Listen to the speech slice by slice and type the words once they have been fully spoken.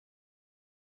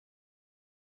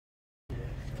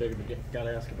Jacob, got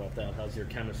to ask about that. How's your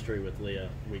chemistry with Leah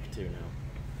week 2 now?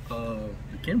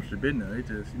 The chemistry been there. It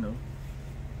just, you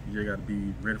just got to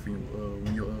be ready for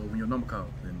when your number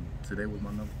calls. And today was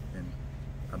my number, and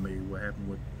I made what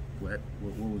happened. What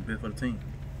was best for the team.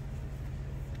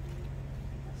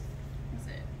 Was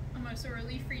it almost a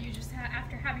relief for you just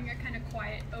after having a kind of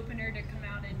quiet opener to come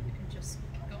out and just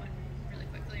going really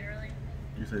quickly early?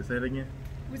 You say that again?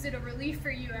 Was it a relief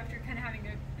for you after kind of having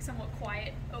a somewhat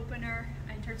quiet opener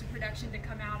in terms of production to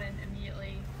come out and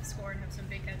immediately score and have some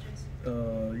big catches?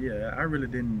 Yeah, I really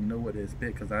didn't know what to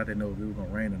expect because I didn't know if it was going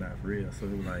to rain or not for real. So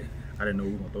it was like, I didn't know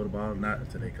we were going to throw the ball or not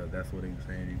today because that's what they were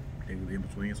saying. They were in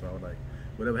between. So I was like,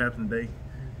 whatever happens today,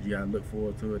 you got to look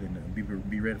forward to it and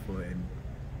be ready for it. And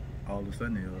all of a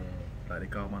sudden, they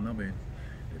called my number and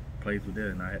the plays were there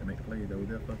and I had to make the plays that was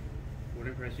there for. What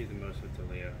impressed you the most with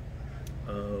Talia?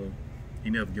 He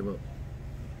never give up,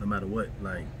 no matter what.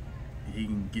 Like, he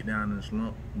can get down in the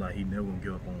slump, like he never gonna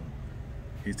give up on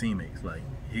his teammates. Like,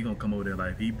 he gonna come over there,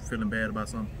 like if he feeling bad about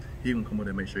something, he gonna come over there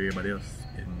and make sure everybody else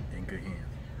in good hands.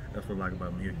 That's what I like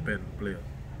about him. He's a competitive player.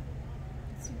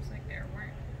 It seems like there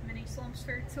weren't many slumps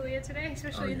for Talia today,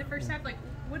 especially in the first half. Like,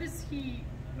 what is he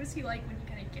like when he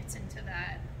kind of gets into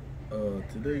that?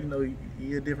 Today,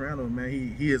 he a different animal, man.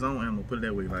 He his own animal, put it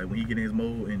that way. Like, when he get in his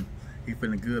mode and he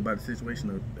feeling good about the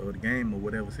situation or the game or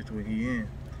whatever situation he in,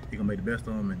 he gonna make the best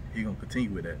of him and he gonna continue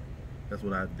with that. That's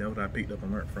what I picked up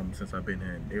and learned from him since I've been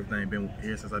here. And everything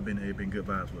since I've been here, been good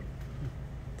vibes with him.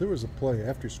 There was a play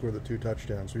after you scored the 2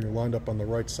 touchdowns when you were lined up on the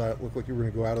right side. It looked like you were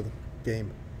going to go out of the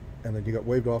game, and then you got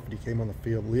waved off and you came on the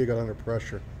field. Leah got under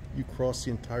pressure. You crossed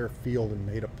the entire field and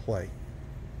made a play.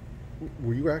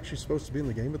 Were you actually supposed to be in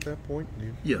the game at that point?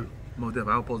 Yeah, most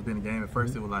definitely. I was supposed to be in the game. At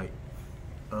first, it was like,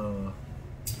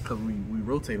 because we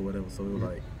rotated or whatever, so it was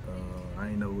like, I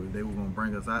didn't know if they were going to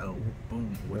bring us out or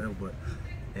boom, or whatever, but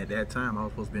at that time, I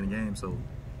was supposed to be in the game, so,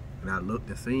 and I looked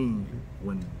and seen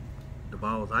when the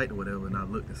ball was hiked or whatever, and I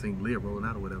looked and seen Leah rolling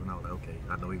out or whatever, and I was like, okay,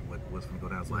 I know he was going to go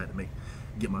down, so I had to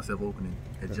get myself open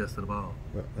and adjust to the ball.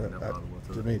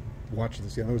 To me, watching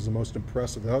this game, it was the most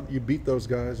impressive. You beat those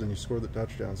guys and you scored the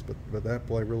touchdowns, but that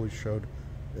play really showed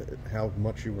how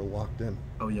much you were locked in.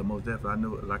 Oh yeah, most definitely. I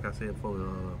know, like I said before,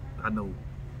 I know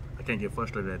I can't get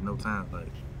frustrated at no time.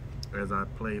 Like, as I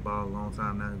played ball a long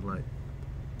time now, it's like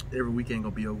every week ain't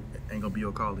gonna be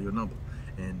your call or your number.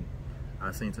 And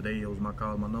I seen today it was my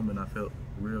call, my number, and I felt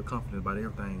real confident about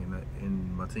everything,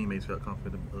 and my teammates felt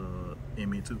confident in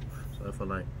me too. So I felt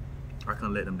like I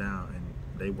couldn't let them down, and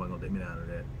they wasn't gonna let me down to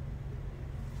that.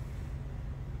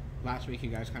 Last week, you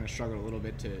guys kind of struggled a little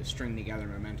bit to string together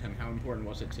momentum. How important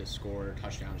was it to score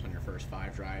touchdowns on your first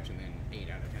 5 drives and then 8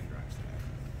 out of 10 drives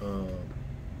today?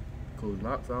 Coach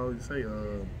Locks always say,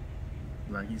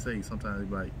 like he say, sometimes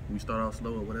like we start off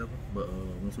slow or whatever, but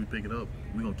once we pick it up,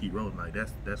 we're gonna keep rolling. Like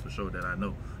that's for sure that I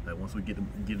know. Like once we get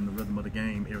in the rhythm of the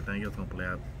game, everything else gonna play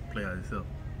out itself.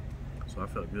 So I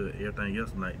felt good. Everything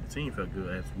else, like the team felt good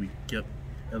as we kept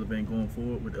elevating going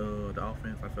forward with the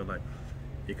offense. I felt like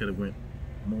it could have went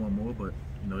more and more, but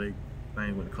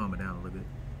things went calming down a little bit.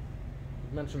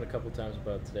 You mentioned a couple times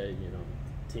about today,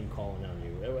 team calling on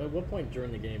you. At what point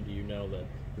during the game do you know that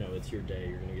it's your day,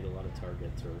 you're going to get a lot of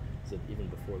targets, or is it even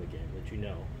before the game that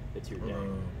it's your day?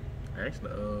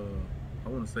 Actually, I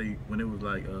want to say when it was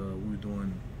like we were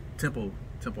doing tempo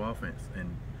offense,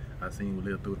 and I seen we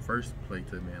lived through the first play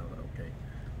to me. I was like, okay,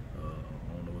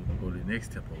 I don't know if we're gonna go to the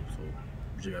next tempo, so you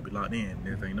just gotta be locked in.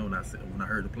 Next thing you know, when I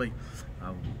heard the play, I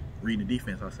was reading the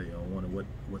defense. I said, I wonder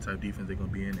what type of defense they're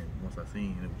gonna be in, and once I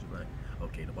seen it, was just like,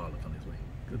 okay, the ball will come this way.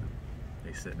 Good.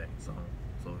 They set that, so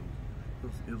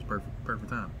it was perfect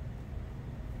time.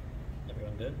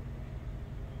 Everyone good?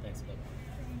 Thanks again.